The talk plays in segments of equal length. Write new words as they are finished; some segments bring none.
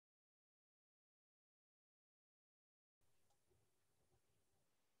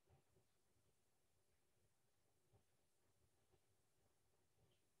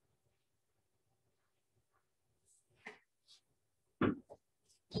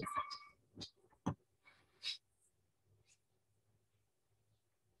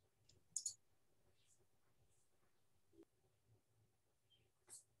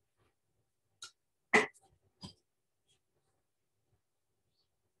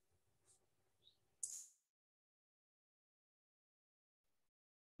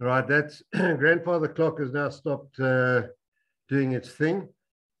Right, that's grandfather clock has now stopped doing its thing.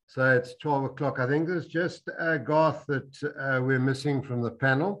 So it's 12 o'clock. I think there's just Garth that we're missing from the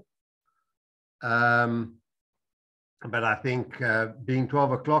panel. But I think being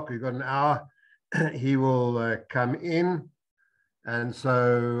 12 o'clock, we've got an hour, he will come in. And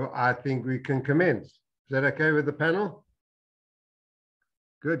so I think we can commence. Is that okay with the panel?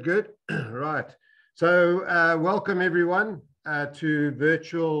 Good, good. Right. So welcome everyone to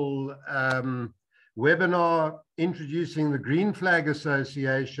virtual webinar introducing the Green Flag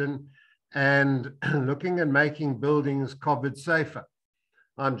Association and looking at making buildings COVID safer.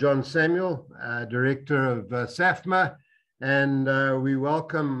 I'm John Samuel, Director of SAFMA, and we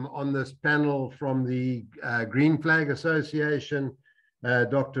welcome on this panel from the Green Flag Association,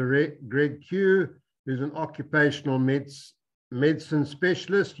 Dr. Greg Q, who's an occupational medicine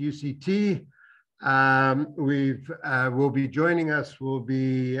specialist, UCT. Will be joining us will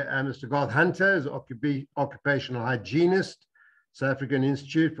be Mr. Garth Hunter, as occupational hygienist, South African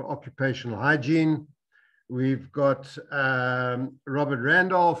Institute for Occupational Hygiene. We've got Robert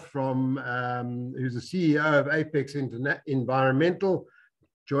Randolph from who's the CEO of Apex Environmental,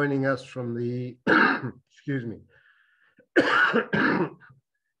 joining us from the excuse me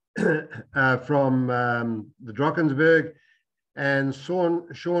from the Drakensberg. And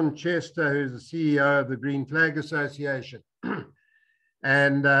Sean Chester, who's the CEO of the Green Flag Association.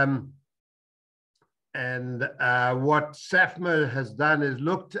 And what SAFMA has done is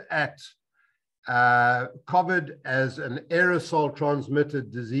looked at COVID as an aerosol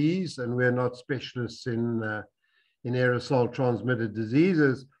transmitted disease, and we're not specialists in aerosol transmitted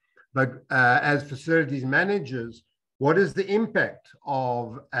diseases, but as facilities managers, what is the impact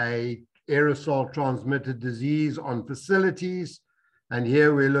of a aerosol transmitted disease on facilities? And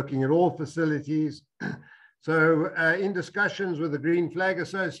here we're looking at all facilities. So in discussions with the Green Flag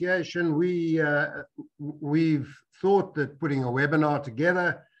Association, we've thought that putting a webinar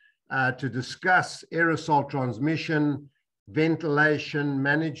together to discuss aerosol transmission, ventilation,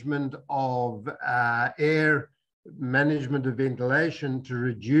 management of air, management of ventilation to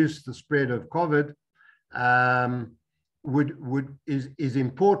reduce the spread of COVID is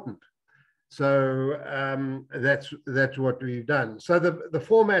important. So that's what we've done. So the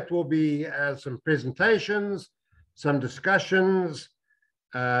format will be some presentations, some discussions,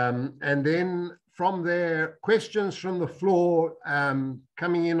 and then from there, questions from the floor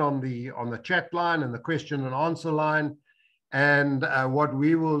coming in on the chat line and the question and answer line. And what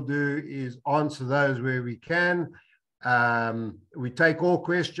we will do is answer those where we can. We take all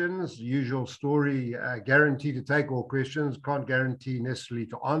questions, usual story, guarantee to take all questions, can't guarantee necessarily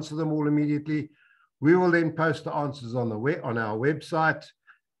to answer them all immediately. We will then post the answers on our website.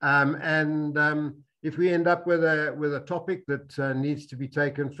 If we end up with a topic that needs to be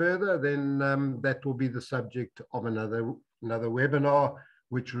taken further, then that will be the subject of another webinar,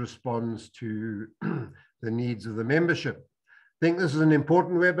 which responds to the needs of the membership. I think this is an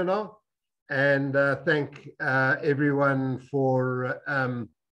important webinar. And thank everyone for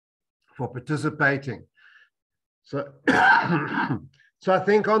participating. So, so I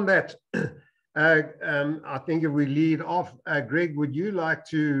think on that, I think if we lead off, Greg, would you like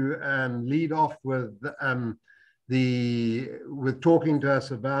to lead off with talking to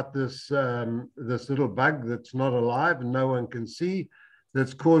us about this this little bug that's not alive and no one can see,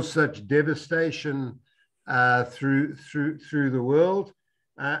 that's caused such devastation through the world?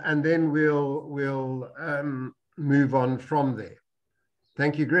 And then we'll move on from there.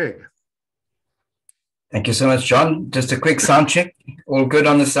 Thank you, Greg. Thank you so much, John. Just a quick sound check. All good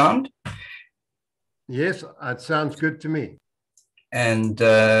on the sound? Yes, it sounds good to me. And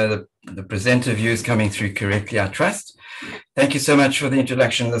the presenter view is coming through correctly, I trust. Thank you so much for the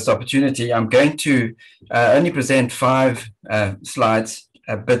introduction of this opportunity. I'm going to only present 5 slides,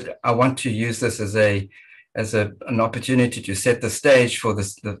 but I want to use this as an opportunity to set the stage for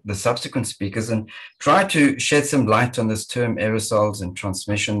the subsequent speakers and try to shed some light on this term aerosols and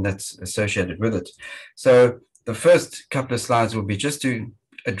transmission that's associated with it. So the first couple of slides will be just to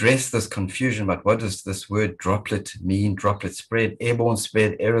address this confusion about what does this word droplet mean, droplet spread, airborne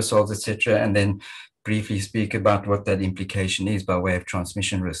spread, aerosols, etc., and then briefly speak about what that implication is by way of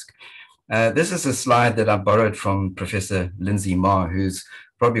transmission risk. This is a slide that I borrowed from Professor Lindsay Ma, who's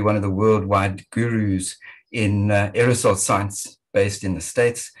probably one of the worldwide gurus in aerosol science based in the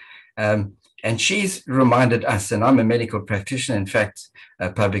States. And she's reminded us, and I'm a medical practitioner, in fact,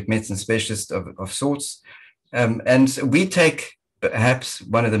 a public medicine specialist of sorts. And we take perhaps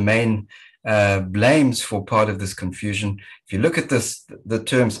one of the main blames for part of this confusion. If you look at this, the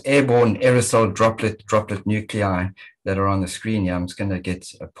terms airborne, aerosol, droplet nuclei that are on the screen here, I'm just going to get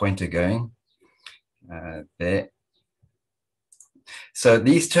a pointer going there. So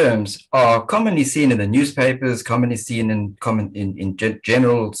these terms are commonly seen in the newspapers, commonly seen in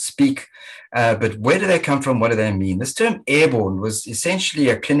general speak, but where do they come from? What do they mean? This term airborne was essentially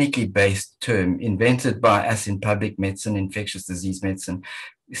a clinically based term invented by us in public medicine, infectious disease medicine,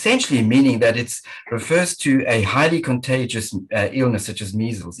 essentially meaning that it refers to a highly contagious illness such as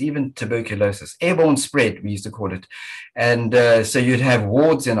measles, even tuberculosis, airborne spread, we used to call it. And so you'd have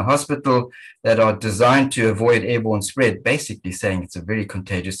wards in a hospital that are designed to avoid airborne spread, basically saying it's a very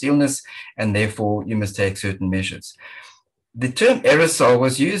contagious illness, and therefore you must take certain measures. The term aerosol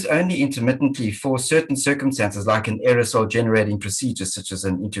was used only intermittently for certain circumstances, like an aerosol generating procedure, such as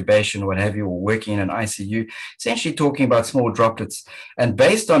an intubation or what have you, or working in an ICU, essentially talking about small droplets. And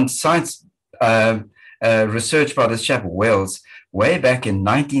based on science research by this chap, Wells, way back in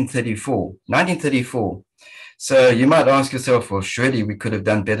 1934. So you might ask yourself, well, surely we could have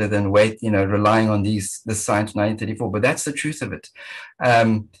done better than relying on this science in 1934, but that's the truth of it.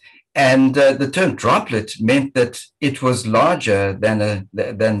 And the term droplet meant that it was larger than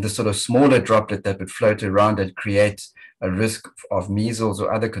the sort of smaller droplet that would float around and create a risk of measles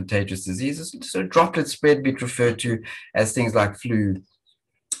or other contagious diseases. So droplet spread be referred to as things like flu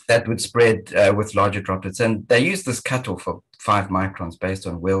that would spread with larger droplets. And they used this cutoff of 5 microns based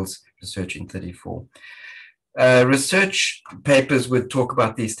on Wells' research in 34. Research papers would talk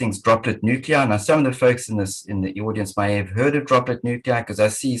about these things, droplet nuclei. Now, some of the folks in the audience may have heard of droplet nuclei, because I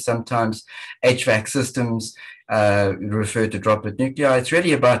see sometimes HVAC systems refer to droplet nuclei. It's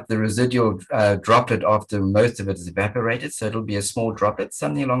really about the residual droplet after most of it is evaporated. So it'll be a small droplet,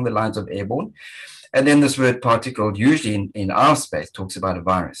 something along the lines of airborne. And then this word particle, usually in our space, talks about a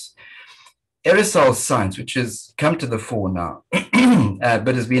virus. Aerosol science, which has come to the fore now,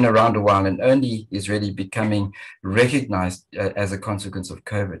 but has been around a while and only is really becoming recognized as a consequence of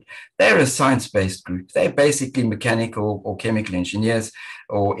COVID. They're a science-based group. They're basically mechanical or chemical engineers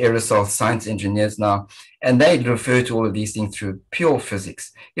or aerosol science engineers now, and they refer to all of these things through pure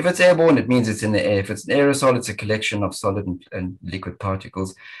physics. If it's airborne, it means it's in the air. If it's an aerosol, it's a collection of solid and liquid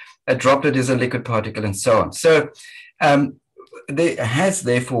particles. A droplet is a liquid particle, and so on. So there has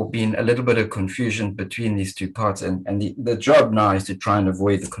therefore been a little bit of confusion between these two parts, and the job now is to try and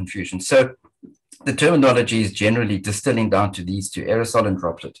avoid the confusion. So the terminology is generally distilling down to these two, aerosol and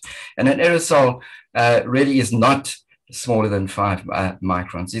droplet. And an aerosol really is not smaller than 5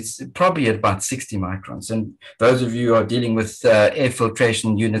 microns. It's probably at about 60 microns. And those of you who are dealing with air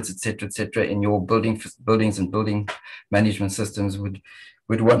filtration units, et cetera, in your buildings and building management systems would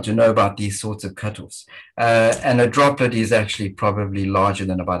want to know about these sorts of cutoffs. And a droplet is actually probably larger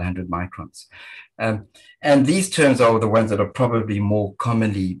than about 100 microns. And these terms are the ones that are probably more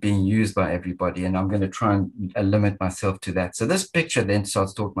commonly being used by everybody, and I'm going to try and limit myself to that. So this picture then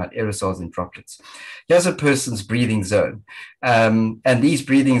starts talking about aerosols and droplets. Here's a person's breathing zone. And these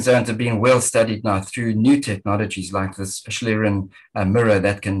breathing zones are being well studied now through new technologies like this Schlieren mirror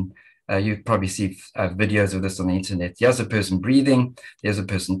that can you probably see videos of this on the internet. Here's a person breathing. There's a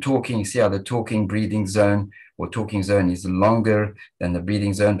person talking. You see how the talking breathing zone or talking zone is longer than the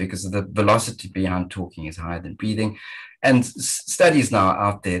breathing zone because of the velocity behind talking is higher than breathing. And studies now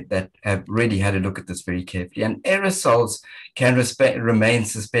out there that have really had a look at this very carefully. And aerosols can remain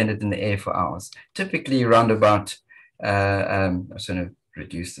suspended in the air for hours, typically around about, I'm just going to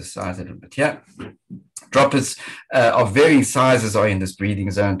reduce the size a little bit here. Droplets of varying sizes are in this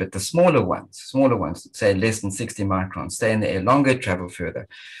breathing zone, but the smaller ones, say less than 60 microns, stay in the air longer, travel further.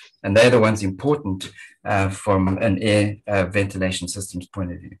 And they're the ones important from an air ventilation system's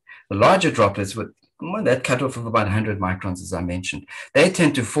point of view. The larger droplets with that cutoff of about 100 microns, as I mentioned, they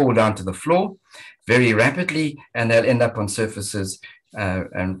tend to fall down to the floor very rapidly, and they'll end up on surfaces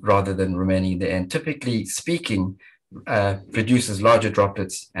and rather than remaining there. And typically speaking, produces larger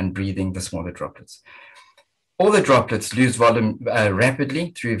droplets and breathing the smaller droplets. All the droplets lose volume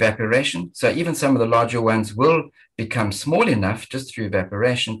rapidly through evaporation. So even some of the larger ones will become small enough just through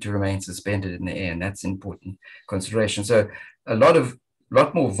evaporation to remain suspended in the air. And that's important consideration. So a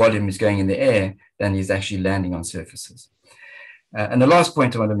lot more volume is going in the air than is actually landing on surfaces. And the last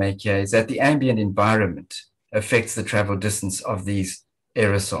point I want to make here is that the ambient environment affects the travel distance of these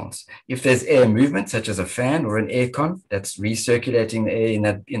aerosols. If there's air movement, such as a fan or an aircon that's recirculating the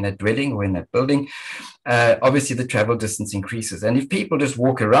air in that dwelling or in that building, obviously the travel distance increases. And if people just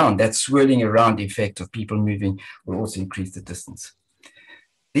walk around, that swirling around effect of people moving will also increase the distance.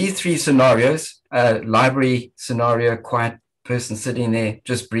 These three scenarios, library scenario, quiet person sitting there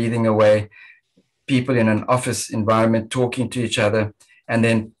just breathing away, people in an office environment talking to each other, and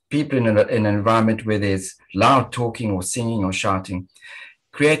then people in an environment where there's loud talking or singing or shouting,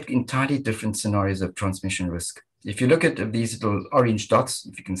 create entirely different scenarios of transmission risk. If you look at these little orange dots,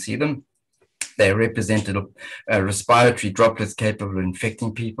 if you can see them, they represent respiratory droplets capable of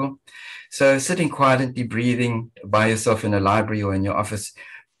infecting people. So sitting quietly, breathing by yourself in a library or in your office,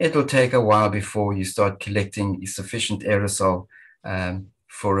 it'll take a while before you start collecting sufficient aerosol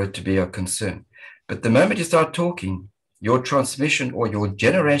for it to be a concern. But the moment you start talking, your transmission or your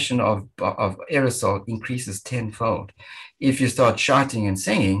generation of aerosol increases tenfold. If you start shouting and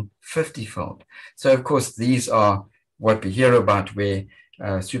singing, 50-fold. So, of course, these are what we hear about where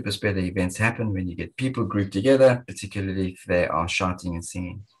super spreader events happen when you get people grouped together, particularly if they are shouting and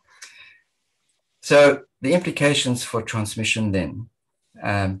singing. So the implications for transmission then,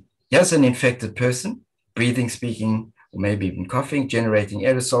 here's an infected person, breathing, speaking, or maybe even coughing, generating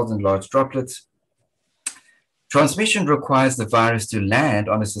aerosols in large droplets. Transmission requires the virus to land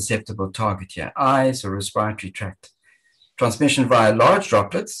on a susceptible target here, eyes or respiratory tract. Transmission via large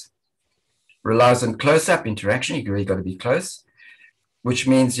droplets relies on close-up interaction. You really got to be close, which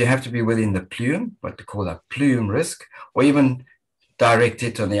means you have to be within the plume, what they call a plume risk, or even direct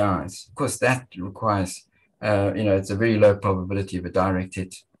hit on the eyes. Of course, that requires, it's a very low probability of a direct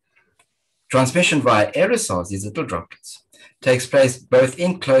hit. Transmission via aerosols, these little droplets, takes place both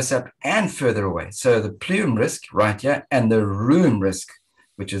in close-up and further away. So the plume risk right here and the room risk,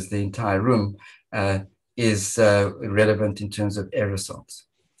 which is the entire room, is relevant in terms of aerosols.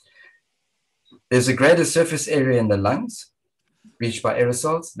 There's a greater surface area in the lungs reached by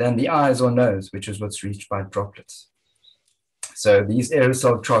aerosols than the eyes or nose, which is what's reached by droplets. So these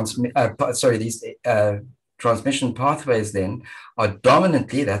aerosol transmission pathways then are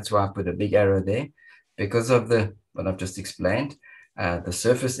dominantly, that's why I put a big arrow there, because of what I've just explained, the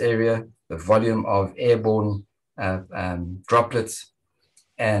surface area, the volume of airborne droplets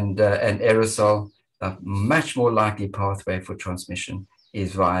and aerosol. A much more likely pathway for transmission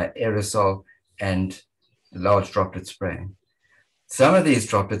is via aerosol and large droplet spraying. Some of these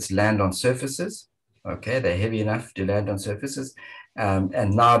droplets land on surfaces. Okay, they're heavy enough to land on surfaces.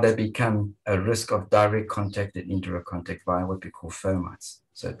 And now they become a risk of direct contact and indirect contact via what we call fomites.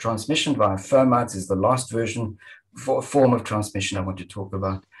 So transmission via fomites is the last form of transmission I want to talk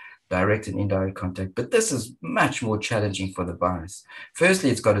about, direct and indirect contact. But this is much more challenging for the virus. Firstly,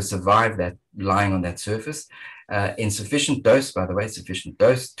 it's got to survive that lying on that surface in sufficient dose, by the way, sufficient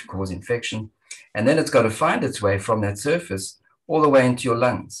dose to cause infection. And then it's got to find its way from that surface all the way into your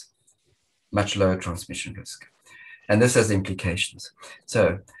lungs. Much lower transmission risk. And this has implications.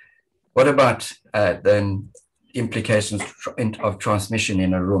 So what about then implications of transmission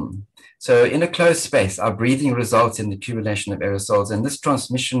in a room? So in a closed space, our breathing results in the accumulation of aerosols, and this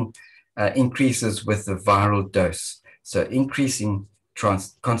transmission increases with the viral dose. So increasing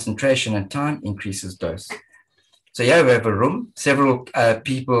concentration and time increases dose. So here we have a room, several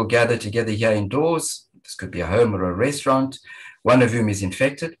people gather together here indoors. This could be a home or a restaurant, one of whom is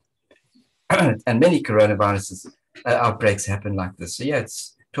infected. And many coronaviruses outbreaks happen like this. So yeah,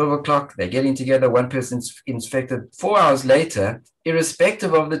 it's 12 o'clock, they're getting together, one person's infected. 4 hours later,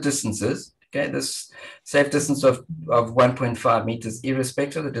 irrespective of the distances, okay, this safe distance of 1.5 meters,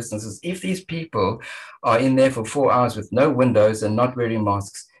 irrespective of the distances, if these people are in there for 4 hours with no windows and not wearing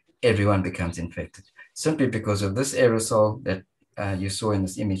masks, everyone becomes infected. Simply because of this aerosol that you saw in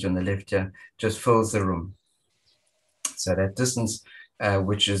this image on the left here, just fills the room. So that distance,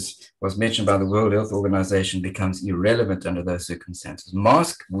 which was mentioned by the World Health Organization, becomes irrelevant under those circumstances.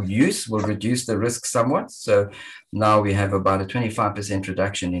 Mask use will reduce the risk somewhat. So now we have about a 25%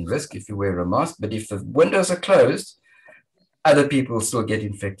 reduction in risk if you wear a mask. But if the windows are closed, other people will still get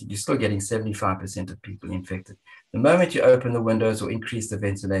infected. You're still getting 75% of people infected. The moment you open the windows or increase the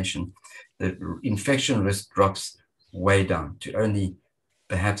ventilation, the infection risk drops way down to only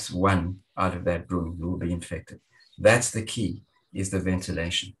perhaps one out of that room who will be infected. That's the key, is the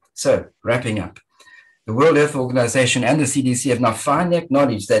ventilation. So wrapping up, the World Health Organization and the CDC have now finally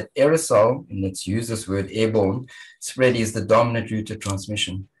acknowledged that aerosol, and let's use this word, airborne spread, is the dominant route of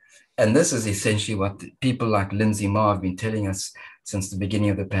transmission. And this is essentially what people like Lindsay Ma have been telling us since the beginning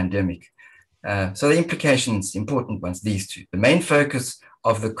of the pandemic. So the implications, important ones, these two. The main focus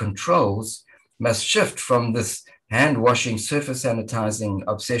of the controls must shift from this hand-washing, surface sanitizing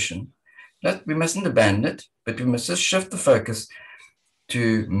obsession. We mustn't abandon it, but we must just shift the focus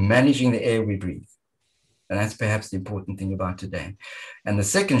to managing the air we breathe. And that's perhaps the important thing about today. And the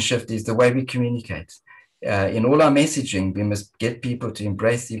second shift is the way we communicate. in all our messaging, we must get people to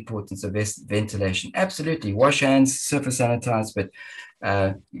embrace the importance of ventilation. Absolutely, wash hands, surface sanitize, but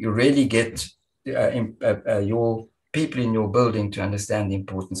you really get your people in your building to understand the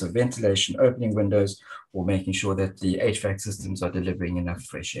importance of ventilation, opening windows, or making sure that the HVAC systems are delivering enough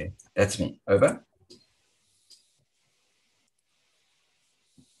fresh air. That's me. Over.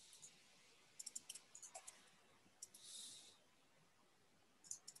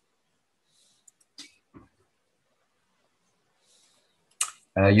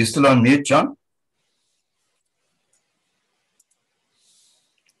 You still on mute, John?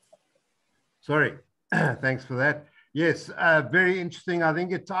 Sorry, thanks for that. Yes, very interesting. I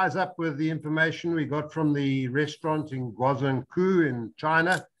think it ties up with the information we got from the restaurant in Guazhou in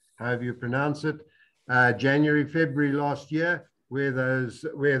China, however you pronounce it, January, February last year, where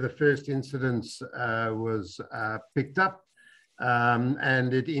the first incidence was picked up.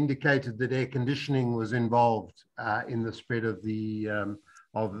 And it indicated that air conditioning was involved in the spread of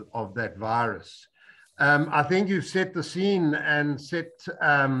of that virus. I think you've set the scene and set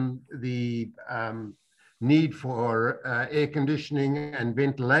the need for air conditioning and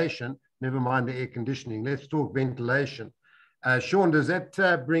ventilation. Never mind the air conditioning. Let's talk ventilation. Sean, does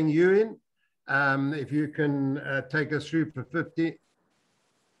that bring you in? If you can take us through for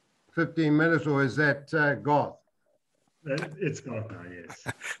 15 minutes, or is that Garth? It's Garth now, yes.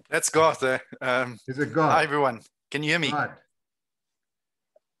 That's Garth. Is it Garth? Hi, everyone. Can you hear me? Right.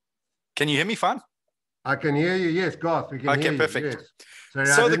 Can you hear me fine? I can hear you. Yes, Garth, we can hear you. Okay, perfect. Yes. Sorry,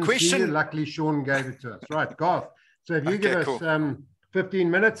 so I the didn't question... see you. Luckily, Sean gave it to us. Right, Garth. So if you give us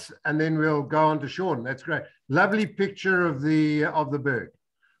 15 minutes, and then we'll go on to Sean. That's great. Lovely picture of the berg.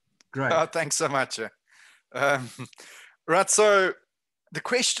 Great. Oh, thanks so much. Right, so the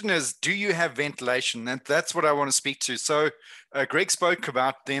question is, do you have ventilation? And that's what I want to speak to. So Greg spoke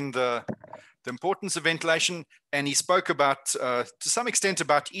about then the importance of ventilation, and he spoke about, to some extent,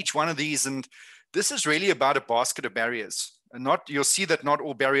 about each one of these. And this is really about a basket of barriers. And you'll see that not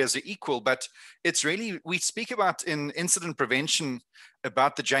all barriers are equal, but it's really, we speak about in incident prevention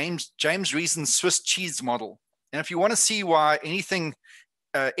about the James Reason Swiss cheese model. And if you want to see why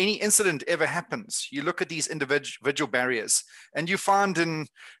any incident ever happens, you look at these individual barriers, and you find in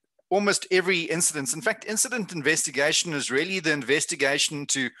almost every incident, in fact, incident investigation is really the investigation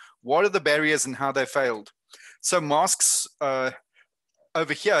to what are the barriers and how they failed. So masks,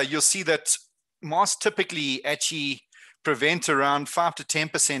 over here, you'll see that masks typically actually prevent around 5 to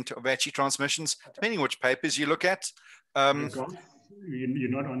 10% of actually transmissions, depending which papers you look at. You're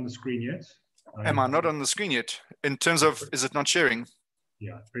not on the screen yet. Am I not on the screen yet? In terms of, is it not sharing?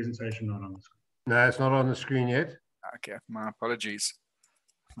 Yeah, presentation not on the screen. No, it's not on the screen yet. Okay, my apologies.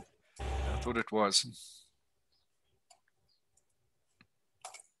 I thought it was.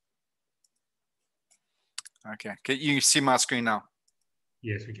 Okay, can you see my screen now?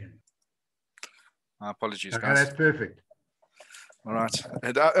 Yes, we can. My apologies, Okay, guys. that's perfect. All right.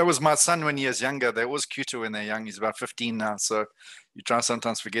 It was my son when he was younger. They're always cuter when they're young. He's about 15 now, so you try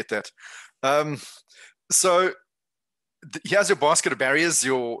sometimes forget that. So here's your basket of barriers,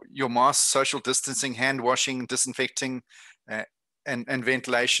 your mask, social distancing, hand washing, disinfecting, and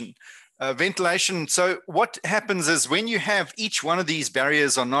ventilation. Ventilation, so what happens is when you have each one of these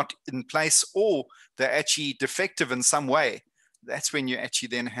barriers are not in place or they're actually defective in some way, that's when you actually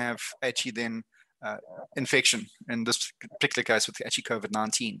then have infection, in this particular case with actually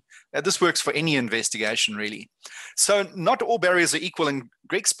COVID-19. This works for any investigation, really. So not all barriers are equal, and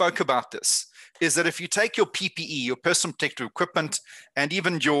Greg spoke about this, is that if you take your PPE, your personal protective equipment, and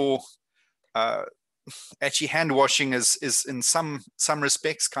even your actually hand washing is in some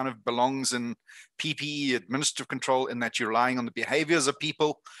respects kind of belongs in PPE, administrative control, in that you're relying on the behaviors of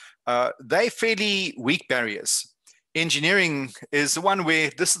people. They're fairly weak barriers. Engineering is the one where,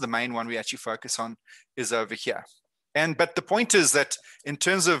 this is the main one we actually focus on, is over here. But the point is that in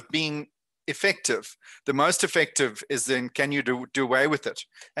terms of being effective, the most effective is then, can you do away with it?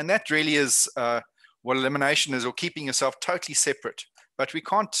 And that really is what elimination is, or keeping yourself totally separate. But we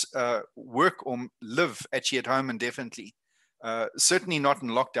can't work or live actually at home indefinitely. Certainly not in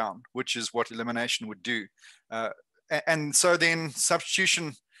lockdown, which is what elimination would do. And so then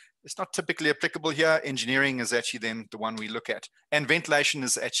substitution, it's not typically applicable here. Engineering is actually then the one we look at. And ventilation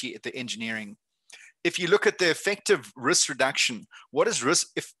is actually the engineering. If you look at the effective risk reduction, what does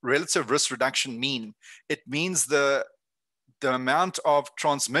relative risk reduction mean? It means the amount of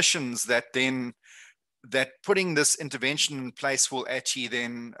transmissions that putting this intervention in place will actually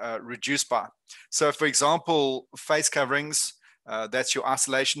then reduce by. So for example, face coverings, that's your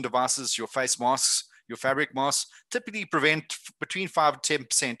isolation devices, your face masks, your fabric masks, typically prevent between 5 and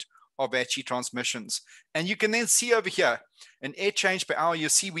 10% of actually transmissions. And you can then see over here, an air change per hour. You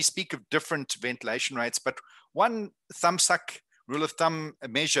see we speak of different ventilation rates, but one thumbsuck rule of thumb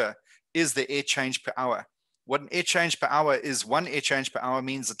measure is the air change per hour. What an air change per hour is, one air change per hour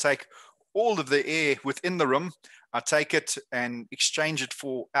means I take all of the air within the room, I take it and exchange it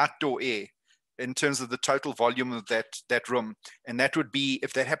for outdoor air in terms of the total volume of that room. And that would be,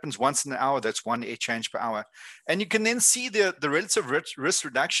 if that happens once in an hour, that's one air change per hour. And you can then see the relative risk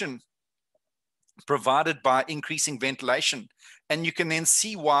reduction provided by increasing ventilation. And you can then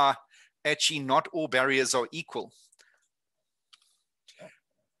see why actually not all barriers are equal.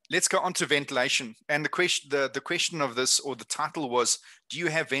 Let's go on to ventilation. And the question of this, or the title was, do you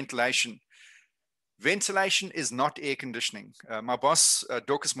have ventilation? Ventilation is not air conditioning. My boss,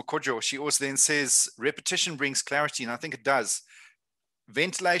 Dorcas Mokojo, she also then says, repetition brings clarity, and I think it does.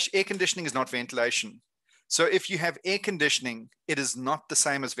 Air conditioning is not ventilation. So if you have air conditioning, it is not the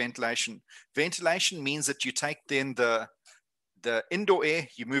same as ventilation. Ventilation means that you take then the indoor air,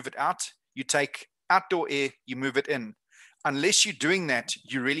 you move it out, you take outdoor air, you move it in. Unless you're doing that,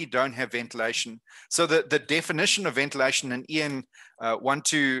 you really don't have ventilation. So the definition of ventilation in EN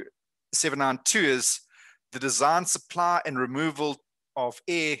 12792 is the design, supply, and removal of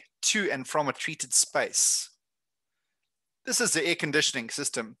air to and from a treated space. This is the air conditioning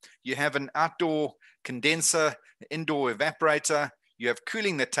system. You have an outdoor condenser, an indoor evaporator, you have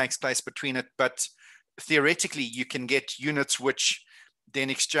cooling that takes place between it, but theoretically you can get units which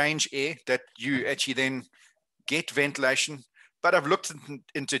then exchange air, that you actually then get ventilation. But I've looked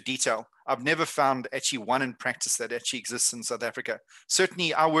into detail. I've never found actually one in practice that actually exists in South Africa.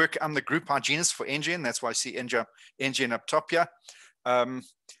 Certainly I'm the group hygienist for NGN. That's why I see NGN up top here.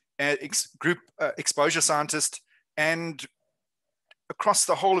 Group exposure scientist, and across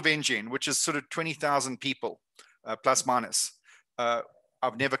the whole of NGN, which is sort of 20,000 people, plus minus.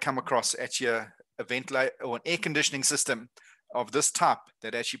 I've never come across actually a ventilator or an air conditioning system of this type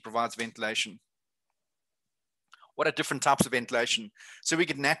that actually provides ventilation. What are different types of ventilation? So we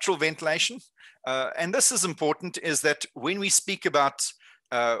get natural ventilation. And this is important, is that when we speak about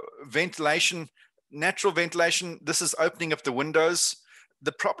ventilation, natural ventilation, this is opening up the windows.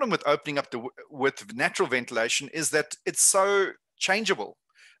 The problem with opening up with natural ventilation is that it's so changeable.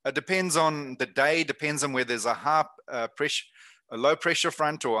 It depends on the day, depends on whether there's a high pressure, a low pressure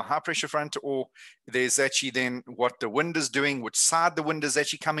front or a high pressure front, or there's actually then what the wind is doing, which side the wind is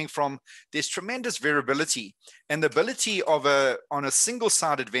actually coming from. There's tremendous variability, and the ability of on a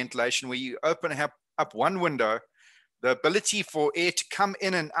single-sided ventilation where you open up one window, the ability for air to come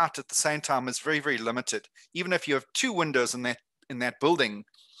in and out at the same time is very, very limited. Even if you have two windows in that building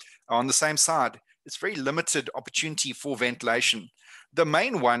on the same side, it's very limited opportunity for ventilation. The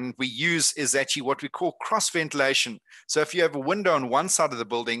main one we use is actually what we call cross ventilation. So if you have a window on one side of the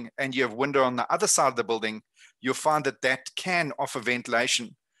building and you have a window on the other side of the building, you'll find that can offer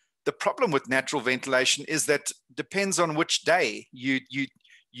ventilation. The problem with natural ventilation is that depends on which day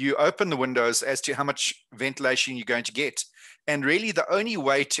you open the windows as to how much ventilation you're going to get. And really the only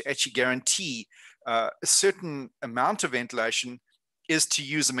way to actually guarantee a certain amount of ventilation is to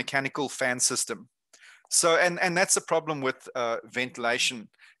use a mechanical fan system. So, and that's the problem with ventilation,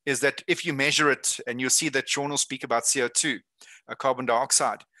 is that if you measure it, and you'll see that Sean will speak about CO2, carbon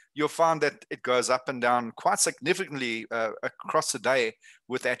dioxide, you'll find that it goes up and down quite significantly across the day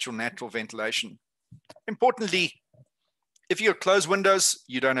with actual natural ventilation. Importantly, if you have closed windows,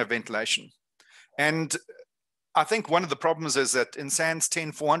 you don't have ventilation. And I think one of the problems is that in SANS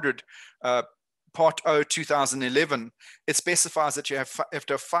 10400, Part O 2011, it specifies that you have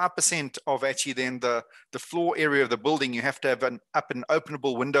to have 5% of actually then the floor area of the building, you have to have an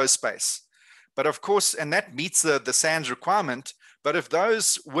openable window space. But of course, and that meets the SANS requirement, but if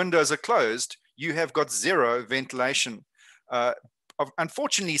those windows are closed, you have got zero ventilation.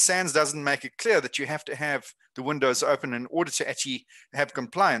 Unfortunately, SANS doesn't make it clear that you have to have the windows open in order to actually have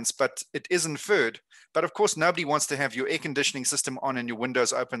compliance, but it is inferred. But of course, nobody wants to have your air conditioning system on and your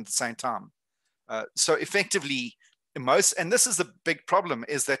windows open at the same time. So effectively, and this is the big problem,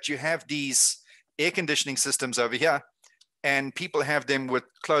 is that you have these air conditioning systems over here and people have them with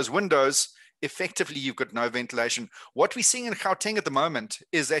closed windows. Effectively, you've got no ventilation. What we're seeing in Gauteng at the moment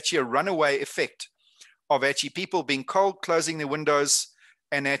is actually a runaway effect of actually people being cold, closing their windows,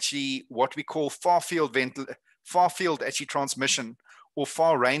 and actually what we call far field actually transmission, or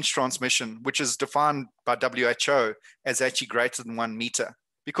far range transmission, which is defined by WHO as actually greater than 1 meter.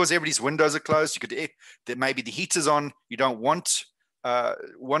 Because everybody's windows are closed, there maybe the heater's on, you don't want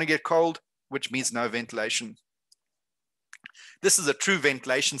to get cold, which means no ventilation. This is a true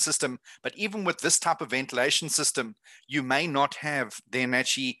ventilation system, but even with this type of ventilation system, you may not have then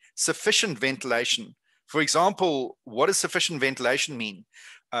actually sufficient ventilation. For example, what does sufficient ventilation mean?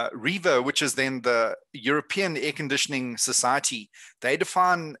 REVA, which is then the European Air Conditioning Society, they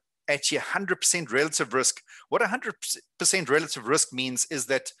define actually 100% relative risk. What 100% relative risk means is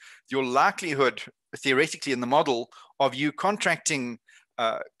that your likelihood, theoretically in the model, of you contracting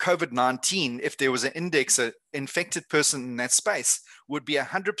COVID-19, if there was an index, an infected person in that space, would be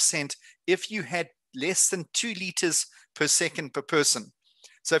 100% if you had less than 2 liters per second per person.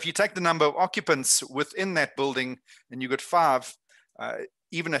 So if you take the number of occupants within that building and you got 5,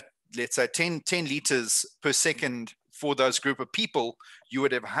 even at, let's say, 10 liters per second for those group of people, you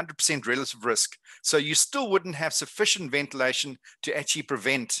would have 100% relative risk. So you still wouldn't have sufficient ventilation to actually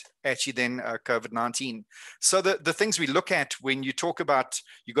prevent then COVID-19. So the things we look at when you talk about,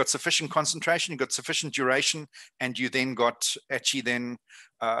 you got sufficient concentration, you got sufficient duration, and you then got actually then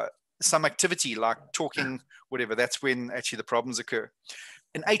some activity like talking, whatever, that's when actually the problems occur.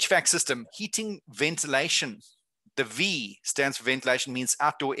 An HVAC system, heating, ventilation, the V stands for ventilation, means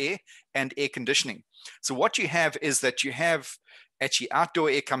outdoor air and air conditioning. So what you have is that you have actually outdoor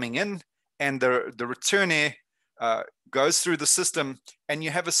air coming in, and the return air goes through the system, and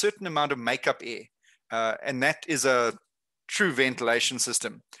you have a certain amount of makeup air, and that is a true ventilation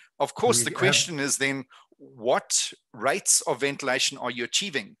system. Of course, the question is then, what rates of ventilation are you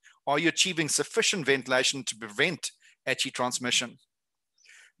achieving? Are you achieving sufficient ventilation to prevent actually transmission?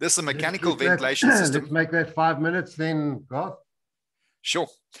 This is a mechanical ventilation system. Let's make that 5 minutes then, Garth. Sure.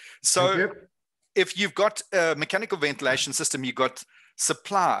 So if you've got a mechanical ventilation system, you've got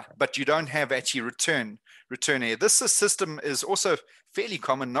supply, but you don't have actually return air. This system is also fairly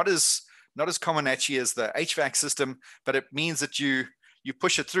common, not as common actually as the HVAC system, but it means that you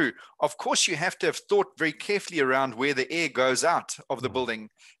push it through. Of course, you have to have thought very carefully around where the air goes out of the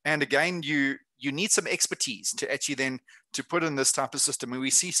building. And again, you need some expertise to actually then to put in this type of system. And we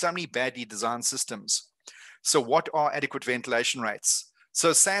see so many badly designed systems. So what are adequate ventilation rates?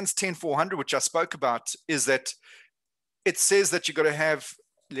 So SANS 10400, which I spoke about, is that it says that you've got to have,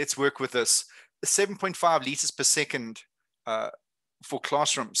 let's work with this, 7.5 liters per second for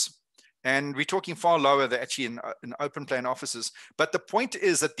classrooms. And we're talking far lower than actually in open plan offices. But the point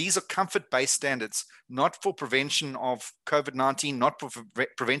is that these are comfort-based standards, not for prevention of COVID-19, not for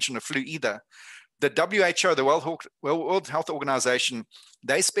prevention of flu either. The WHO, the World Health Organization,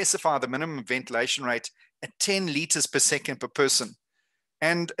 they specify the minimum ventilation rate at 10 liters per second per person.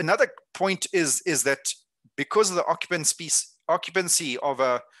 And another point is that because of the occupancy of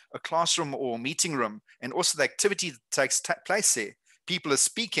a classroom or meeting room, and also the activity that takes place there, people are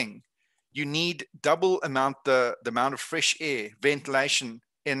speaking, you need double the amount of fresh air, ventilation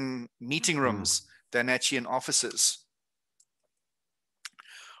in meeting rooms than actually in offices.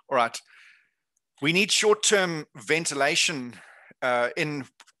 All right. We need short-term ventilation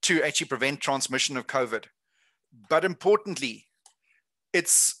to actually prevent transmission of COVID. But importantly,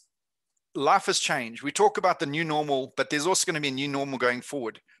 life has changed. We talk about the new normal, but there's also going to be a new normal going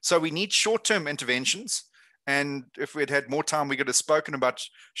forward. So we need short-term interventions. And if we'd had more time, we could have spoken about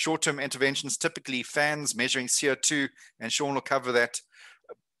short-term interventions, typically fans measuring CO2, and Sean will cover that.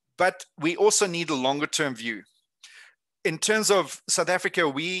 But we also need a longer-term view. In terms of South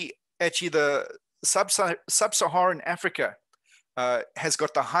Africa, the sub-Saharan Africa has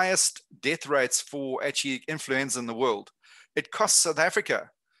got the highest death rates for actually influenza in the world. It costs South Africa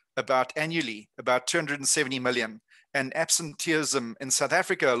annually about 270 million, and absenteeism in South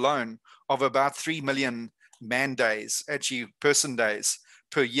Africa alone of about 3 million man days, actually person days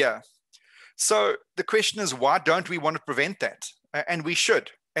per year. So the question is, why don't we want to prevent that? And we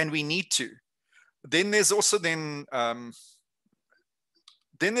should, and we need to. Then there's also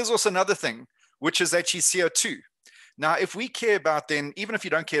another thing, which is actually CO2. Now, if we care about even if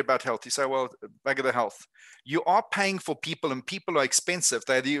you don't care about health, you say, well, bugger the health. You are paying for people, and people are expensive.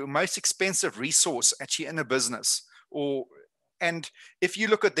 They're the most expensive resource actually in a business. And if you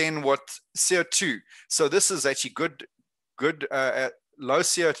look at then what CO2, so this is actually good low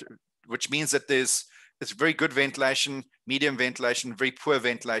CO2, which means that it's very good ventilation, medium ventilation, very poor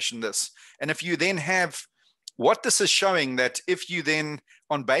ventilation, And if you then have, what this is showing that if you then,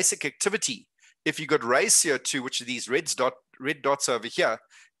 on basic activity, if you got raised CO2, which are these red dots over here,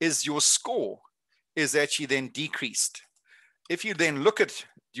 is your score is actually then decreased. If you then look at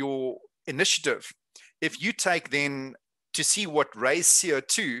your initiative, if you take then to see what raised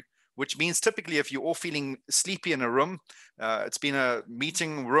CO2, which means typically if you're all feeling sleepy in a room, it's been a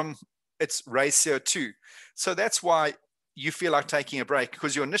meeting room, it's raised CO2. So that's why you feel like taking a break,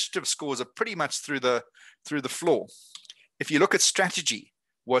 because your initiative scores are pretty much through the floor. If you look at strategy,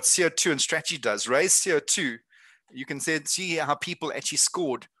 what CO2 and strategy does, raise CO2, you can see how people actually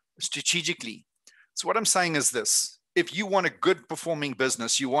scored strategically. So what I'm saying is this: if you want a good performing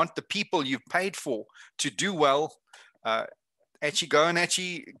business, you want the people you've paid for to do well, actually go and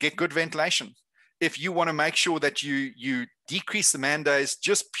actually get good ventilation. If you want to make sure that you decrease the man days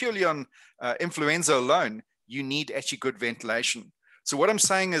just purely on influenza alone, you need actually good ventilation. So what I'm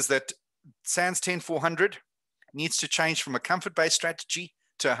saying is that SANS 10400 needs to change from a comfort-based strategy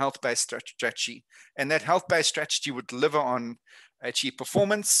to a health-based strategy. And that health-based strategy would deliver on actually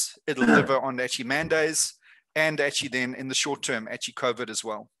performance, it'll deliver on actually man days, and actually then in the short term, actually COVID as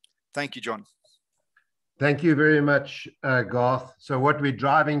well. Thank you, John. Thank you very much, Garth. So what we're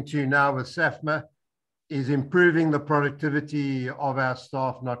driving to now with SAFMA is improving the productivity of our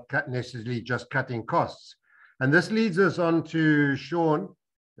staff, not necessarily just cutting costs. And this leads us on to Sean,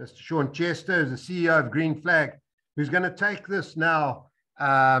 Mr. Sean Chester, who's the CEO of Green Flag, who's going to take this now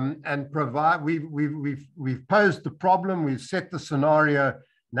and provide. We've posed the problem, we've set the scenario.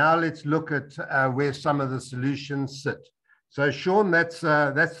 Now let's look at where some of the solutions sit. So Sean, that's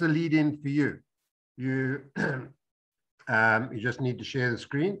the lead in for you. You just need to share the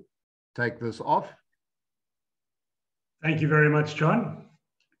screen. Take this off. Thank you very much, John.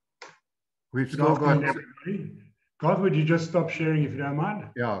 We've still got everybody. Garth, would you just stop sharing if you don't mind?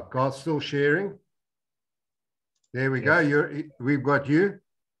 Yeah, Garth's still sharing. There we go. We've got you.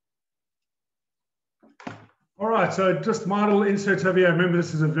 All right. So just model insert over here. Remember,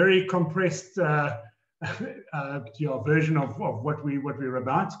 this is a very compressed version of what we're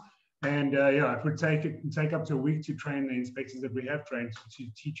about. And yeah, it would take up to a week to train the inspectors that we have trained to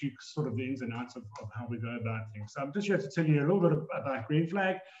teach you sort of the ins and outs of how we go about things. So I'm just here to tell you a little bit about Green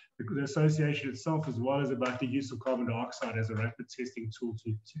Flag, the association itself, as well as about the use of carbon dioxide as a rapid testing tool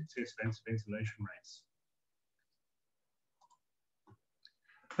to test ventilation rates.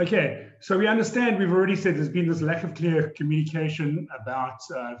 Okay, so we understand, we've already said there's been this lack of clear communication about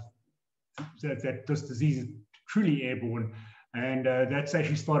that this disease is truly airborne. And that's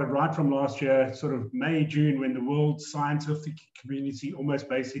actually started right from last year, sort of May, June, when the world scientific community almost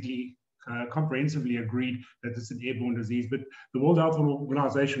basically comprehensively agreed that it's an airborne disease. But the World Health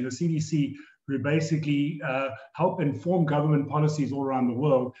Organization, the CDC, who basically help inform government policies all around the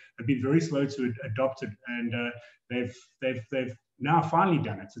world, have been very slow to adopt it. And they've now finally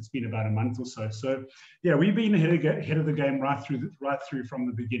done it. It's been about a month or so. So yeah, we've been ahead of the game right through from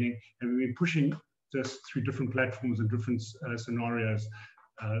the beginning, and we've been pushing just through different platforms and different scenarios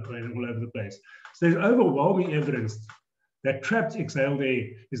all over the place. So there's overwhelming evidence that trapped exhaled air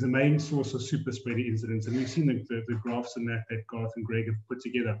is the main source of super spreader incidents. And we've seen the graphs in that Garth and Greg have put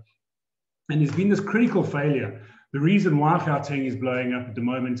together. And there's been this critical failure. The reason why Gauteng is blowing up at the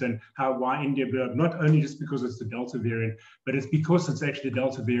moment and why India blew up, not only just because it's the Delta variant, but it's because it's actually the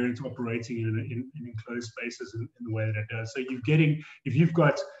Delta variant operating in enclosed spaces in the way that it does. So if you've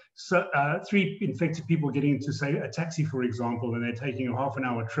got 3 infected people getting into, say, a taxi, for example, and they're taking a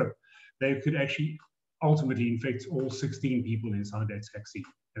half-an-hour trip, they could actually ultimately infect all 16 people inside that taxi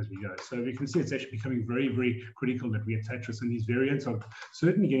as we go. So we can see it's actually becoming very, very critical that we attach this, and these variants are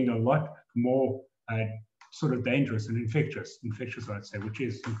certainly getting a lot more sort of dangerous and infectious, I'd say, which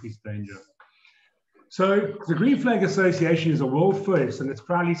is increased danger. So the Green Flag Association is a world first, and it's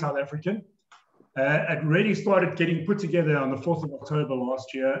proudly South African. It really started getting put together on the 4th of October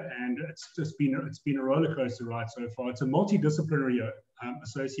last year, and it's been a roller coaster ride so far. It's a multidisciplinary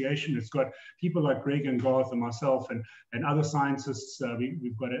association. It's got people like Greg and Garth and myself and other scientists.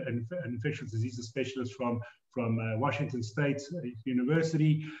 We've got an infectious diseases specialist from Washington State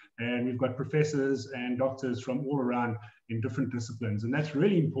University, and we've got professors and doctors from all around in different disciplines. And that's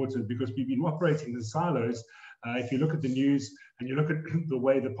really important because we've been operating in silos. If you look at the news and you look at the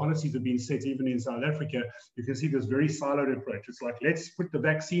way the policies have been set, even in South Africa, you can see this very siloed approach. It's like, let's put the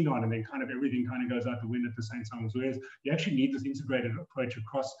vaccine on, and then kind of everything kind of goes out the window at the same time. Whereas you actually need this integrated approach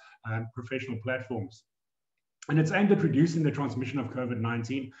across professional platforms. And it's aimed at reducing the transmission of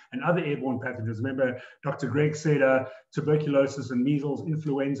COVID-19 and other airborne pathogens. Remember, Dr. Greg said tuberculosis and measles,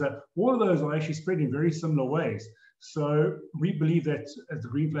 influenza, all of those are actually spread in very similar ways. So we believe that as the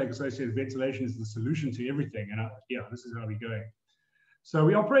Green Flag Association, ventilation is the solution to everything. And yeah, this is how we're going. So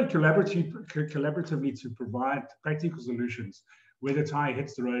we operate collaboratively to provide practical solutions where the tire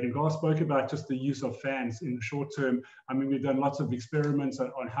hits the road. And Garth spoke about just the use of fans in the short term. I mean, we've done lots of experiments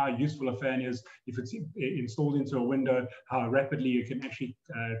on how useful a fan is. If it's installed into a window, how rapidly you can actually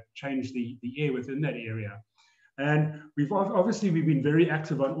change the air within that area. And obviously we've been very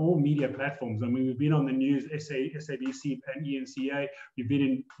active on all media platforms. I mean, we've been on the news, SABC and ENCA. We've been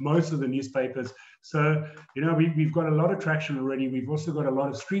in most of the newspapers. So, you know, we've got a lot of traction already. We've also got a lot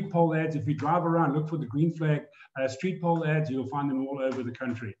of street pole ads. If you drive around, look for the green flag street pole ads, you'll find them all over the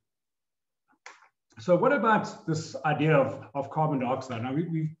country. So what about this idea of carbon dioxide? Now,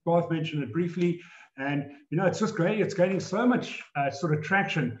 we've both mentioned it briefly, and you know, it's just great. It's gaining so much sort of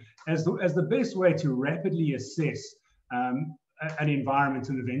traction as the best way to rapidly assess an environment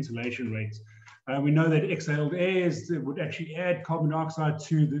and the ventilation rates. We know that exhaled airs would actually add carbon dioxide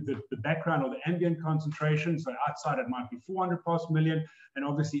to the background or the ambient concentration. So outside it might be 400 parts per million, and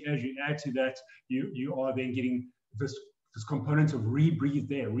obviously as you add to that, you are then getting this component of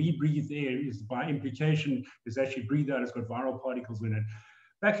rebreathed air. Rebreathed air is, by implication, is actually breathed out. It's got viral particles in it.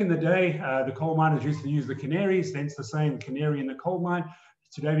 Back in the day, the coal miners used to use the canaries, hence the saying, canary in the coal mine.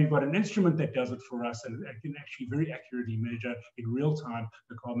 Today, we've got an instrument that does it for us, and it can actually very accurately measure in real time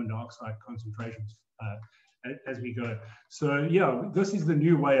the carbon dioxide concentrations as we go. So yeah, this is the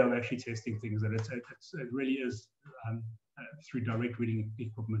new way of actually testing things, and it really is through direct reading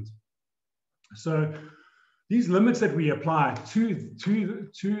equipment. So these limits that we apply to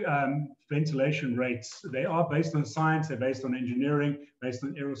ventilation rates, they are based on science, they're based on engineering, based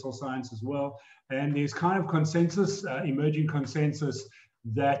on aerosol science as well. And there's kind of consensus, emerging consensus,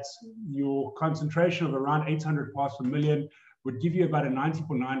 that your concentration of around 800 parts per million would give you about a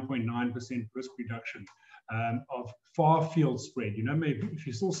 99.9% risk reduction of far field spread. You know, maybe if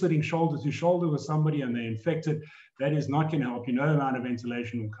you're still sitting shoulder to shoulder with somebody and they're infected, that is not going to help you. No amount of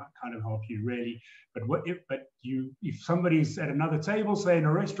ventilation will kind of help you really. But if somebody's at another table, say in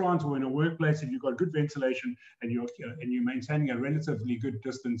a restaurant or in a workplace, if you've got good ventilation and you're maintaining a relatively good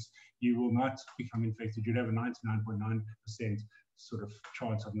distance, you will not become infected. You'd have a 99.9% sort of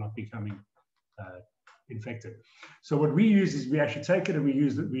chance of not becoming infected. So what we use is we actually take it and we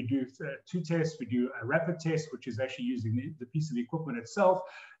do two tests. We do a rapid test, which is actually using the piece of equipment itself.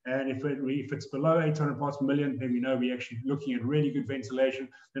 And if it's below 800 parts per million, then we know we're actually looking at really good ventilation.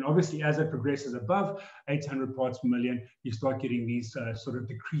 Then obviously as it progresses above 800 parts per million, you start getting these sort of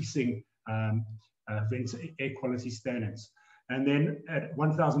decreasing air quality standards. And then at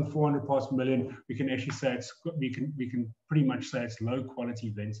 1,400 parts per million, we can actually say we can pretty much say it's low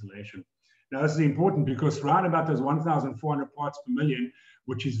quality ventilation. Now, this is important because round about those 1,400 parts per million,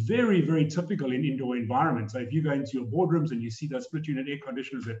 which is very, very typical in indoor environments. So if you go into your boardrooms and you see those split unit air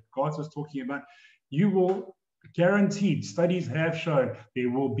conditioners that Garth was talking about, you will guaranteed, studies have shown there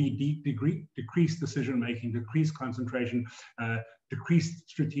will be decreased decision-making, decreased concentration, decreased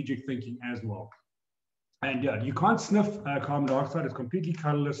strategic thinking as well. And yeah, you can't sniff carbon dioxide. It's completely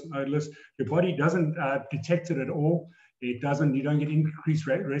colorless and odorless. Your body doesn't detect it at all. You don't get increased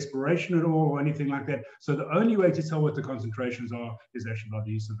respiration at all or anything like that. So the only way to tell what the concentrations are is actually by the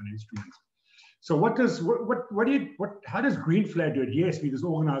use of an instrument. So how does Green Flag do it? Yes, we have this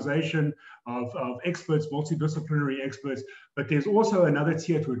organization of experts, multidisciplinary experts, but there's also another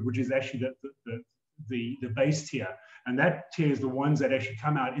tier to it, which is actually the base tier. And that tier is the ones that actually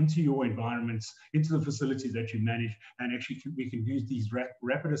come out into your environments, into the facilities that you manage, and actually we can use these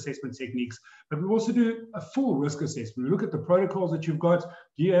rapid assessment techniques. But we also do a full risk assessment. We look at the protocols that you've got.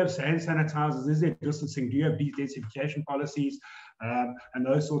 Do you have hand sanitizers? Is there distancing? Do you have dedensification policies? And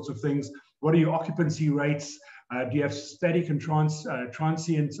those sorts of things. What are your occupancy rates? Do you have static and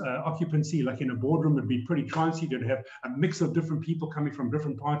transient occupancy? Like in a boardroom, it'd be pretty transient. You'd have a mix of different people coming from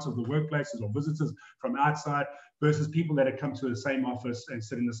different parts of the workplaces or visitors from outside versus people that had come to the same office and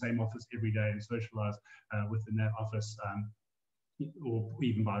sit in the same office every day and socialize within that office or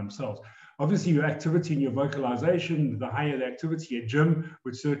even by themselves. Obviously, your activity and your vocalization, the higher the activity, a gym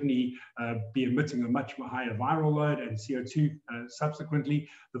would certainly be emitting a much higher viral load and CO2 subsequently.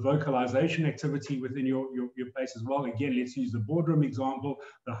 The vocalization activity within your place as well. Again, let's use the boardroom example.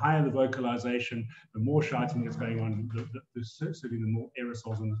 The higher the vocalization, the more shouting that's going on, certainly the more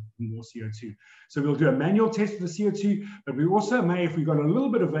aerosols and the more CO2. So we'll do a manual test for the CO2, but we also may, if we've got a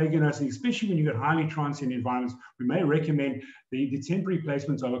little bit of vagueness, especially when you've got highly transient environments, we may recommend the temporary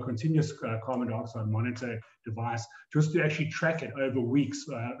placement of a continuous carbon dioxide monitor device just to actually track it over weeks.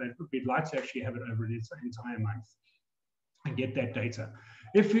 We'd like to actually have it over an entire month and get that data.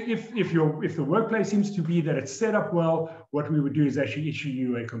 If the workplace seems to be that it's set up well, what we would do is actually issue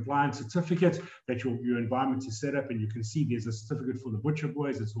you a compliance certificate that your environment is set up, and you can see there's a certificate for the Butcher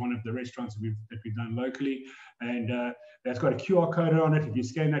Boys. It's one of the restaurants that we've done locally, and that's got a QR code on it. If you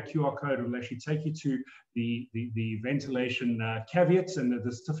scan that QR code, it'll actually take you to the ventilation caveats and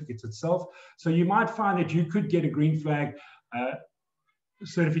the certificates itself. So you might find that you could get a green flag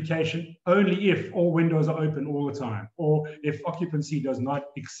certification only if all windows are open all the time, or if occupancy does not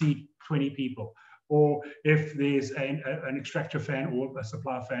exceed 20 people, or if there's an extractor fan or a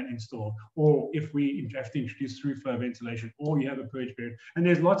supply fan installed, or if we have to introduce through-flow ventilation, or you have a purge period. And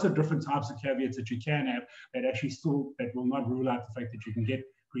there's lots of different types of caveats that you can have that actually still, that will not rule out the fact that you can get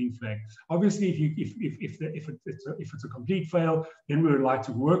green flag. Obviously, if it's a complete fail, then we would like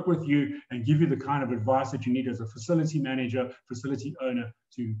to work with you and give you the kind of advice that you need as a facility manager, facility owner,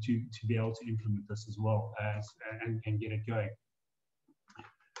 to be able to implement this as well and get it going.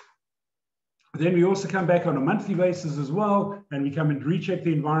 Then we also come back on a monthly basis as well, and we come and recheck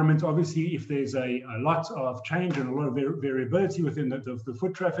the environment. Obviously, if there's a lot of change and a lot of variability within the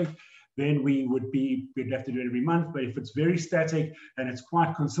foot traffic, then we'd have to do it every month. But if it's very static and it's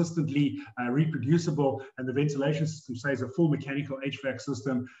quite consistently reproducible, and the ventilation system stays a full mechanical HVAC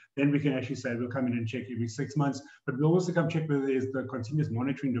system, then we can actually say we'll come in and check every 6 months. But we'll also come check whether there's the continuous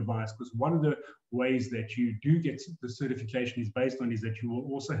monitoring device, because one of the ways that you do get the certification is based on is that you will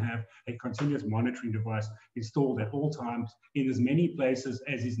also have a continuous monitoring device installed at all times in as many places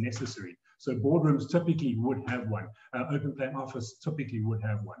as is necessary. So boardrooms typically would have one. Open plan office typically would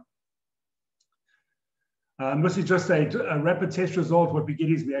have one. This is just a rapid test result. What we get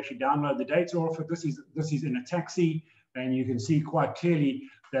is we actually download the data off it. This is in a taxi, and you can see quite clearly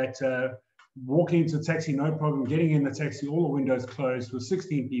that walking into the taxi, no problem. Getting in the taxi, all the windows closed with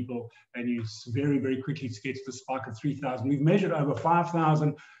 16 people, and you very, very quickly get to the spike of 3,000. We've measured over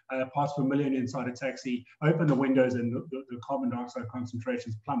 5,000 parts per million inside a taxi. Open the windows, and the carbon dioxide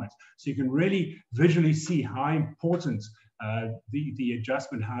concentrations plummet. So you can really visually see how important the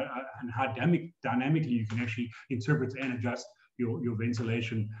adjustment, and how dynamically you can actually interpret and adjust your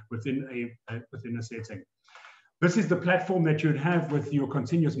ventilation within a setting. This is the platform that you'd have with your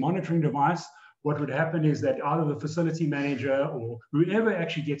continuous monitoring device. What would happen is that either the facility manager or whoever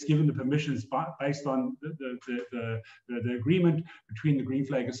actually gets given the permissions based on the agreement between the Green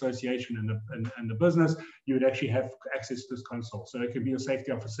Flag Association and the business, you would actually have access to this console. So it could be your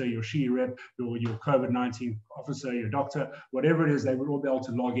safety officer, your SHE rep, your COVID-19 officer, your doctor, whatever it is, they would all be able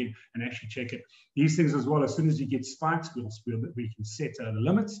to log in and actually check it. These things as well, as soon as you get spikes, we can set the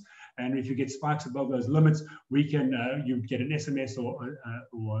limits. And if you get spikes above those limits, we can you get an SMS or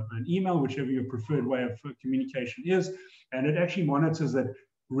an email, whichever your preferred way of communication is, and it actually monitors it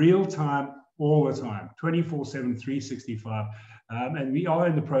real time, all the time, 24/7, 365. And we are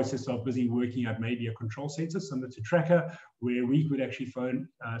in the process of busy working out maybe a control center similar to Tracker, where we could actually phone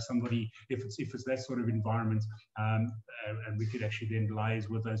somebody if it's that sort of environment, and we could actually then liaise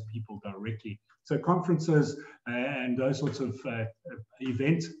with those people directly. So conferences and those sorts of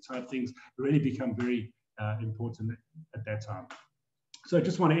event type things really become very important at that time. So I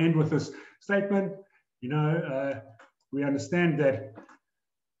just want to end with this statement. We understand that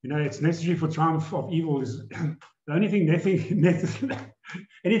it's necessary for triumph of evil is the only thing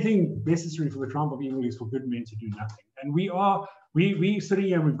anything necessary for the triumph of evil is for good men to do nothing. And we sitting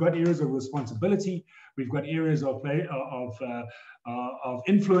here, we've got areas of responsibility, we've got areas of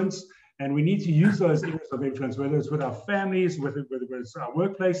influence, and we need to use those areas of influence, whether it's with our families, whether it's our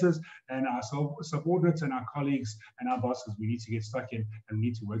workplaces, and our subordinates and our colleagues and our bosses. We need to get stuck in and we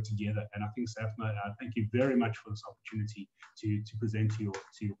need to work together. And I think SAFMA, thank you very much for this opportunity to present to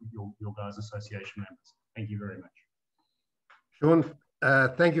your guys' association members. Thank you very much. Sean,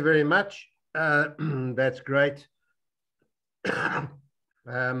 thank you very much. That's great.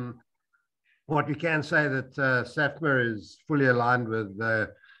 What we can say that SAFMA is fully aligned with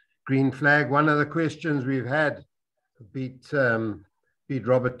Green Flag. One of the questions we've had, beat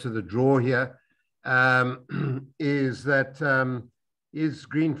Robert to the draw here, is that is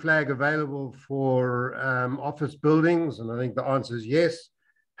Green Flag available for office buildings? And I think the answer is yes.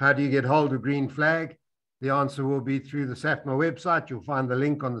 How do you get hold of Green Flag? The answer will be through the SAFMA website. You'll find the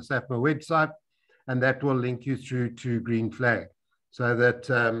link on the SAFMA website, and that will link you through to Green Flag, so that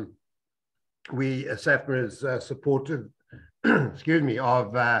SAFMA is supportive, excuse me,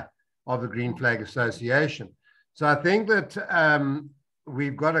 of the Green Flag Association. So I think that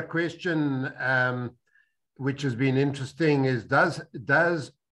we've got a question which has been interesting, is does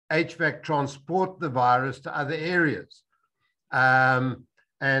HVAC transport the virus to other areas?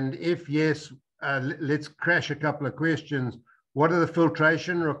 And if yes, let's crash a couple of questions. What are the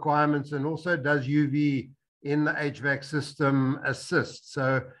filtration requirements? And also, does UV in the HVAC system assist?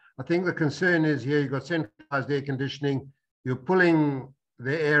 So I think the concern is here, you've got centralized air conditioning, you're pulling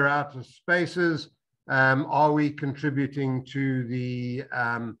the air out of spaces. Are we contributing to the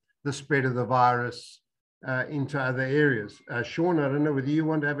spread of the virus into other areas? Sean, I don't know whether you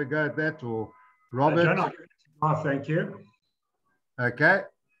want to have a go at that, or Robert. Thank you. Okay.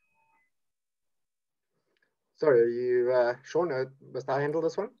 Sorry, you, Sean, must I handle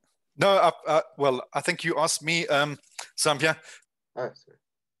this one? No, well, I think you asked me, Samya. Oh, sorry.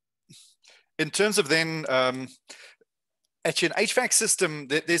 In terms of then, actually an HVAC system,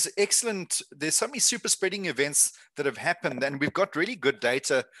 there's so many super spreading events that have happened, and we've got really good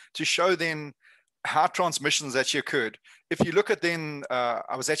data to show then how transmissions actually occurred. If you look at then,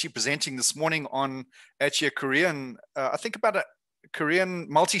 I was actually presenting this morning on actually a Korean, I think about a Korean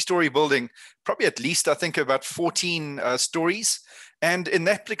multi-story building, probably at least, I think about 14 stories. And in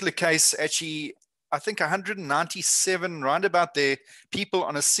that particular case, actually, I think 197 roundabout there, people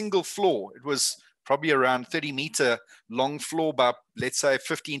on a single floor. It was probably around 30-meter long floor by, let's say,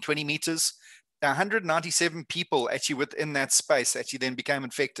 15, 20 meters. 197 people actually within that space actually then became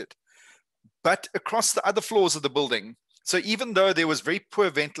infected. But across the other floors of the building, so even though there was very poor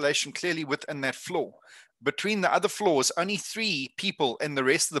ventilation clearly within that floor, between the other floors, only 3 people in the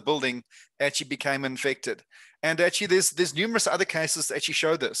rest of the building actually became infected. And actually there's numerous other cases that actually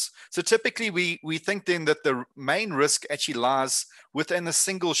show this. So typically we think then that the main risk actually lies within a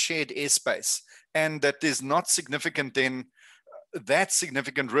single shared airspace, and that there's not significant then, that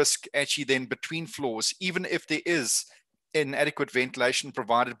significant risk actually then between floors, even if there is inadequate ventilation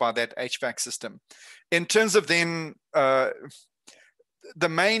provided by that HVAC system. In terms of then, the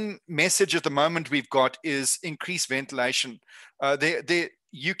main message at the moment we've got is increased ventilation.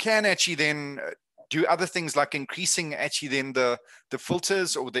 You can actually then do other things like increasing actually then the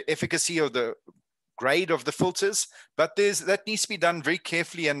filters or the efficacy or the grade of the filters, but that needs to be done very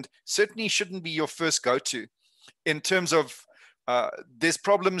carefully and certainly shouldn't be your first go-to. In terms of there's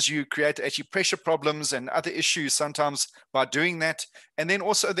problems, you create actually pressure problems and other issues sometimes by doing that. And then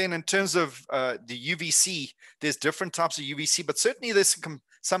also then in terms of the UVC, there's different types of UVC, but certainly there's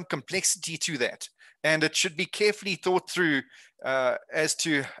some complexity to that. And it should be carefully thought through as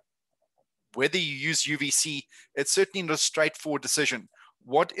to whether you use UVC. It's certainly not a straightforward decision.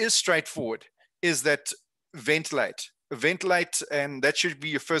 What is straightforward is that ventilate, and that should be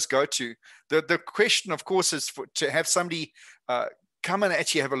your first go-to. The question, of course, is to have somebody come and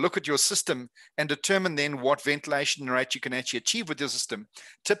actually have a look at your system and determine then what ventilation rate you can actually achieve with your system.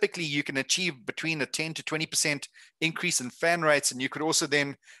 Typically, you can achieve between a 10 to 20% increase in fan rates, and you could also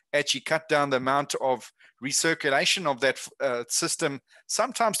then actually cut down the amount of recirculation of that system,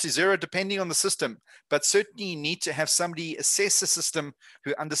 sometimes to zero, depending on the system. But certainly you need to have somebody assess the system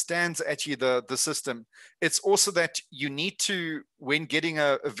who understands actually the system. It's also that you need to, when getting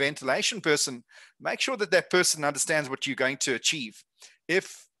a ventilation person, make sure that that person understands what you're going to achieve.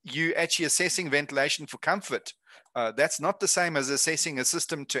 If you actually assessing ventilation for comfort, that's not the same as assessing a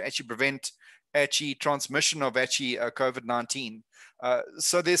system to actually prevent actually transmission of actually COVID-19.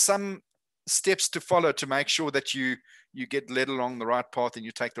 So there's some steps to follow to make sure that you get led along the right path and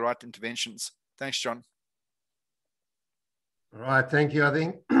you take the right interventions. Thanks, John. All right, thank you. I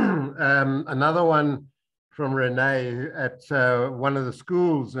think another one from Renee at one of the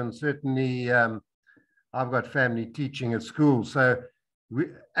schools, and certainly I've got family teaching at schools. So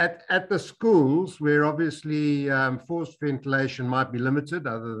at the schools where obviously forced ventilation might be limited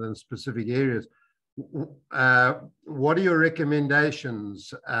other than specific areas, what are your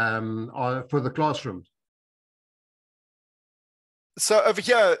recommendations for the classrooms? So over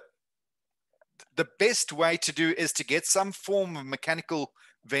here, the best way to do is to get some form of mechanical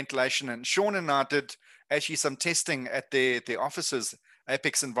ventilation. And Sean and I did actually some testing at their offices,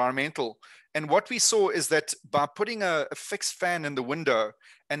 Apex Environmental. And what we saw is that by putting a fixed fan in the window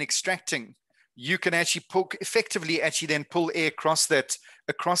and extracting, you can actually effectively then pull air across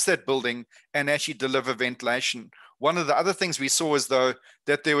that building and actually deliver ventilation. One of the other things we saw is though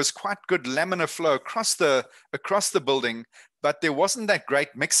that there was quite good laminar flow across the building, but there wasn't that great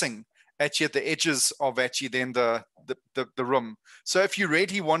mixing actually at the edges of actually then the room. So if you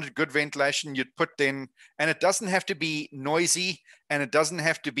really wanted good ventilation, you'd put then, and it doesn't have to be noisy and it doesn't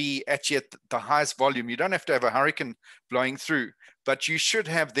have to be actually at the highest volume. You don't have to have a hurricane blowing through, but you should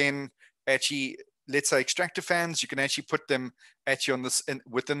have then actually, let's say extractor fans, you can actually put them actually on this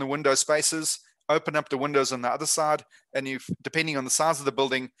within the window spaces, open up the windows on the other side, and you, depending on the size of the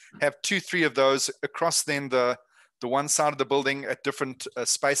building, have 2-3 of those across then the one side of the building at different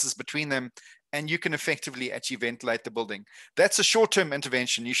spaces between them, and you can effectively actually ventilate the building. That's a short-term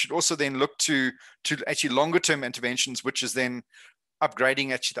intervention. You should also then look to actually longer-term interventions, which is then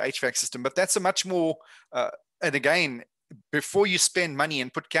upgrading actually the HVAC system. But that's a much more, and again, before you spend money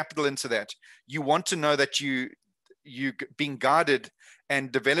and put capital into that, you want to know that you being guided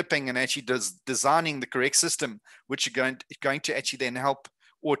and developing and actually designing the correct system, which are going to actually then help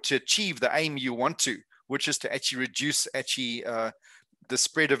or to achieve the aim you want to, which is to actually reduce the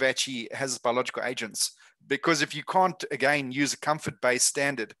spread of hazardous biological agents. Because if you can't, again, use a comfort-based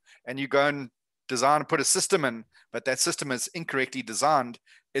standard and you go and design and put a system in, but that system is incorrectly designed,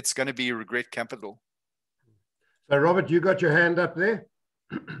 it's going to be regret capital. So Robert, you got your hand up there?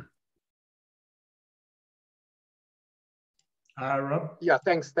 Rob? Yeah,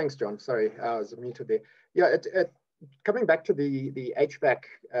 thanks, John. Sorry, I was muted there. Yeah, coming back to the HVAC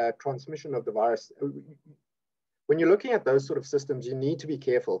transmission of the virus, when you're looking at those sort of systems, you need to be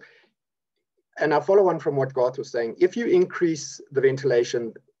careful. And I'll follow on from what Garth was saying. If you increase the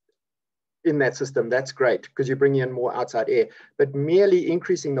ventilation in that system, that's great because you bring in more outside air. But merely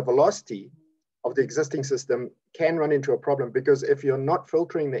increasing the velocity of the existing system can run into a problem, because if you're not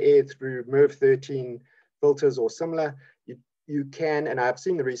filtering the air through MERV 13 filters or similar, you can, and I've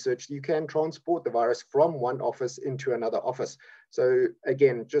seen the research, you can transport the virus from one office into another office. So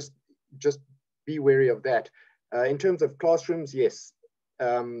again, just be wary of that. In terms of classrooms, yes,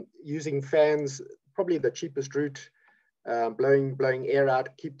 using fans, probably the cheapest route, blowing air out,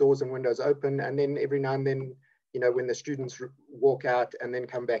 keep doors and windows open, and then every now and then, you know, when the students walk out and then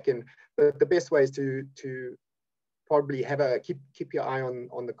come back in. But the best way is to probably keep your eye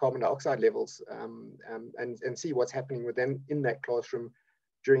on the carbon dioxide levels and see what's happening with them in that classroom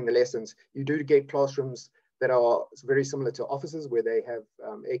during the lessons. You do get classrooms that are very similar to offices where they have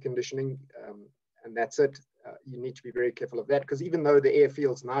air conditioning, and that's it. You need to be very careful of that, because even though the air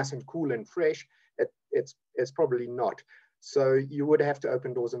feels nice and cool and fresh, it's probably not. So you would have to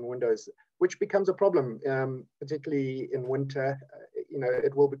open doors and windows, which becomes a problem, particularly in winter. You know,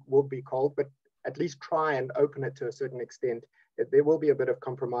 it will be cold, but at least try and open it to a certain extent. There will be a bit of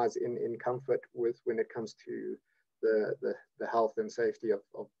compromise in comfort when it comes to the health and safety of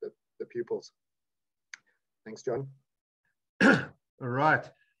the pupils. Thanks, John. All right.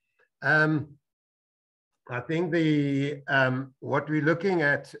 I think what we're looking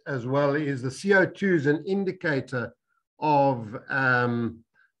at as well is the CO2 is an indicator of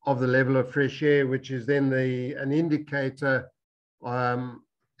the level of fresh air, which is then an indicator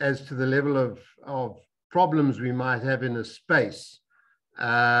as to the level of problems we might have in a space.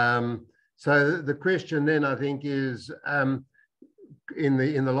 So the question then, I think, is in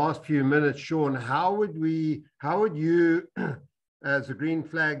the last few minutes, Sean, how would you as a green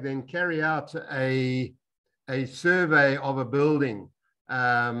flag then carry out a survey of a building?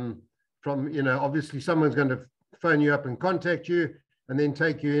 From, you know, obviously someone's going to phone you up and contact you and then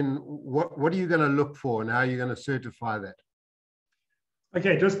take you in. What are you going to look for, and how are you going to certify that?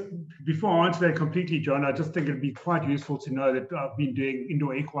 Okay, just before I answer that completely, John, I just think it'd be quite useful to know that I've been doing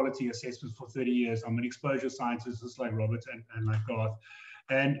indoor air quality assessments for 30 years. I'm an exposure scientist, just like Robert and like Garth.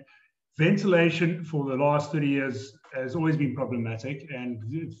 And ventilation for the last 30 years has always been problematic, and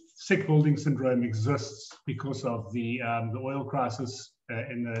sick building syndrome exists because of the oil crisis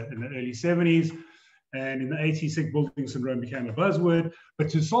in the early 70s. And in the 80s, sick building syndrome became a buzzword. But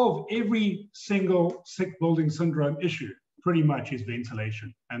to solve every single sick building syndrome issue, pretty much is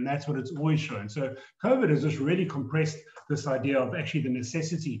ventilation. And that's what it's always shown. So COVID has just really compressed this idea of actually the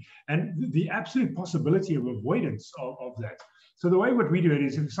necessity and the absolute possibility of avoidance of that. So the way what we do it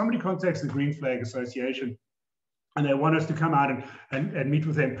is, if somebody contacts the Green Flag Association and they want us to come out and meet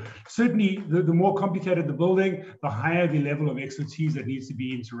with them, certainly the more complicated the building, the higher the level of expertise that needs to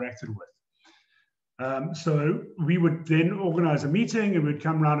be interacted with. So we would then organize a meeting and we'd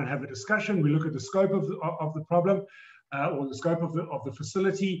come around and have a discussion. We look at the scope of the problem or the scope of the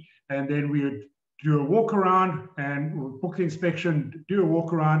facility, and then we would do a walk around and we'll book the inspection, do a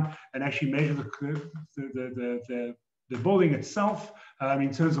walk around and actually measure the building itself.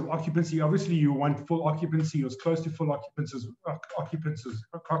 In terms of occupancy, obviously you want full occupancy or as close to full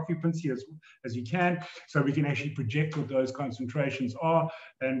occupancy as you can, so we can actually project what those concentrations are,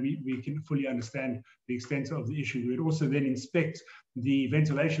 and we can fully understand the extent of the issue. We'd also then inspect the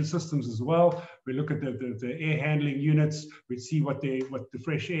ventilation systems as well. We look at the air handling units, we'd see what the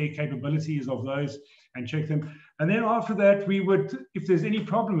fresh air capability is of those and check them. And then after that, we would, if there's any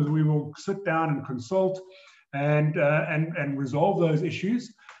problems, we will sit down and consult and resolve those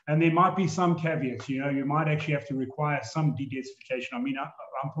issues. And there might be some caveats. You know, you might actually have to require some de-densification. I mean,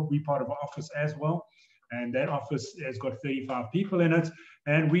 I'm probably part of an office as well, and that office has got 35 people in it,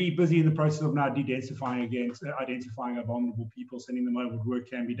 and we're busy in the process of now de-densifying again, identifying our vulnerable people, sending them home. What work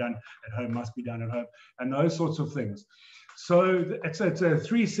can be done at home must be done at home, and those sorts of things. So it's a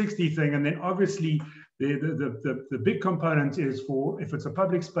 360 thing, and then obviously the big component is for if it's a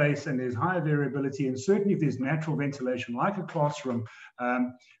public space and there's higher variability, and certainly if there's natural ventilation like a classroom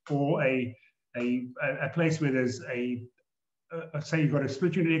or a place where there's a say you've got a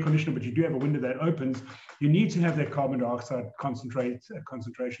split unit air conditioner, but you do have a window that opens, you need to have that carbon dioxide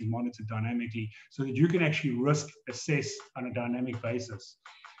concentration monitored dynamically so that you can actually risk assess on a dynamic basis.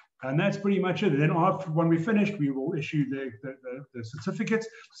 And that's pretty much it. And then when we're finished, we will issue the certificate.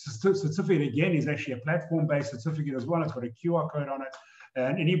 Certificate, again, is actually a platform-based certificate as well. It's got a QR code on it.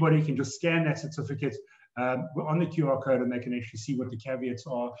 And anybody can just scan that certificate on the QR code, and they can actually see what the caveats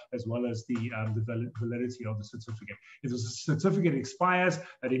are, as well as the validity of the certificate. If the certificate expires,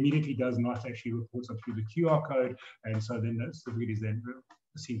 it immediately does not actually report up through the QR code, and so then the certificate is then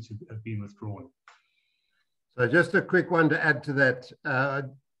seen to have been withdrawn. So just a quick one to add to that.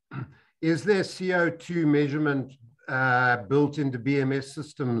 Is there CO2 measurement built into BMS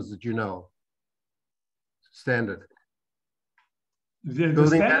systems that you know? Standard.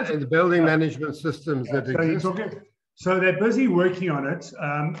 The building management systems that exist. So they're busy working on it.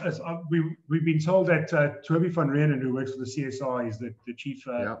 We've been told that Toby van Reenen, who works for the CSR, is the chief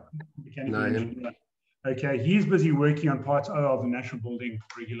mechanical engineer. Okay, he's busy working on part O of the national building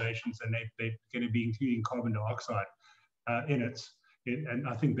regulations, and they're going to be including carbon dioxide in it. And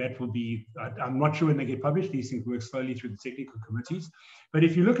I think that will be, I'm not sure when they get published, these things work slowly through the technical committees. But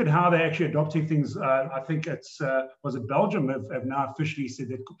if you look at how they're actually adopting things, I think was it Belgium have now officially said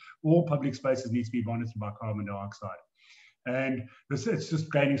that all public spaces need to be monitored by carbon dioxide. And it's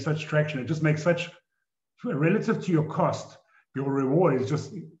just gaining such traction. It just makes such, relative to your cost, your reward is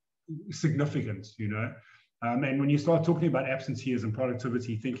just significant, you know. And when you start talking about absenteeism,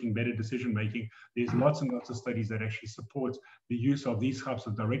 productivity, thinking, better decision making, there's lots and lots of studies that actually support the use of these types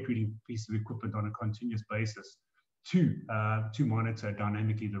of direct reading pieces of equipment on a continuous basis to monitor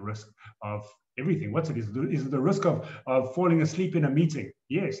dynamically the risk of everything. What's it? Is it the risk of falling asleep in a meeting?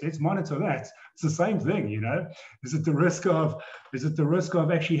 Yes, let's monitor that. It's the same thing, you know. Is it the risk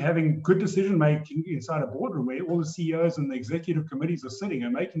of actually having good decision making inside a boardroom where all the CEOs and the executive committees are sitting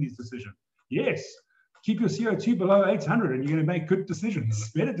and making these decisions? Yes. Keep your CO2 below 800 and you're going to make good decisions,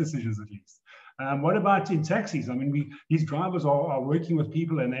 better decisions at least. What about in taxis? I mean, these drivers are working with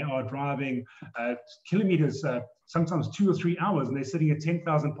people and they are driving kilometers, sometimes 2 or 3 hours, and they're sitting at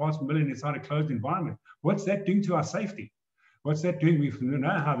 10,000 parts per million inside a closed environment. What's that doing to our safety? What's that doing? We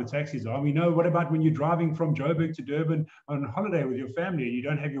know how the taxis are. We know, what about when you're driving from Joburg to Durban on holiday with your family and you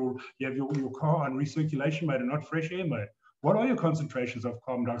don't have your car on recirculation mode and not fresh air mode? What are your concentrations of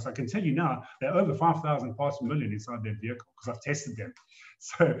carbon dioxide? I can tell you now, they're over 5,000 parts per million inside that vehicle because I've tested them.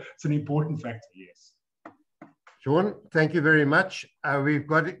 So it's an important factor, yes. Sean, thank you very much. We've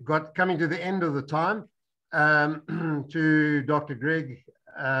got coming to the end of the time. To Dr. Greg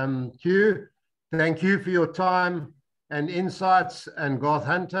Q, thank you for your time and insights, and Garth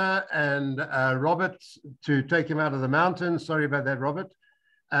Hunter and Robert, to take him out of the mountains. Sorry about that, Robert.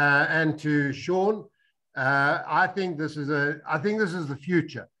 And to Sean. I think this is the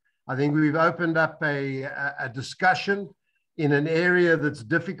future. I think we've opened up a discussion in an area that's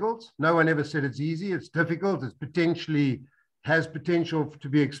difficult. No one ever said it's easy. It's difficult. It's has potential to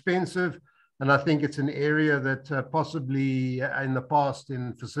be expensive. And I think it's an area that possibly in the past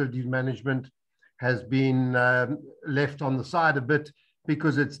in facilities management has been left on the side a bit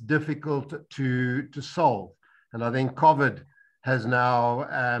because it's difficult to solve. And I think COVID has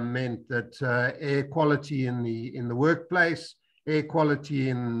now meant that air quality in the workplace, air quality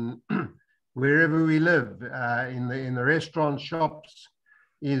in wherever we live, in the restaurant shops,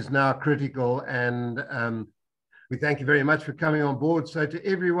 is now critical. And we thank you very much for coming on board. So to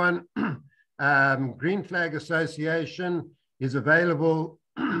everyone, Green Flag Association is available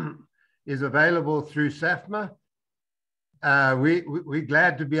through SAFMA. We're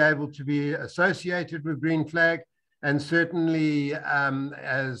glad to be able to be associated with Green Flag. And certainly,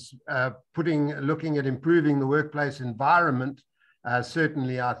 looking at improving the workplace environment,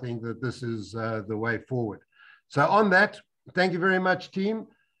 certainly I think that this is the way forward. So on that, thank you very much, team.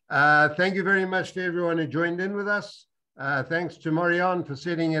 Thank you very much to everyone who joined in with us. Thanks to Marianne for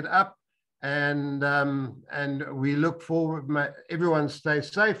setting it up. And we look forward, everyone stay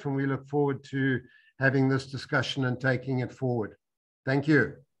safe, and we look forward to having this discussion and taking it forward. Thank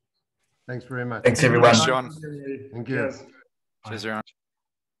you. Thanks very much. Thanks, everyone. Thanks, John. Thank you. Cheers, everyone.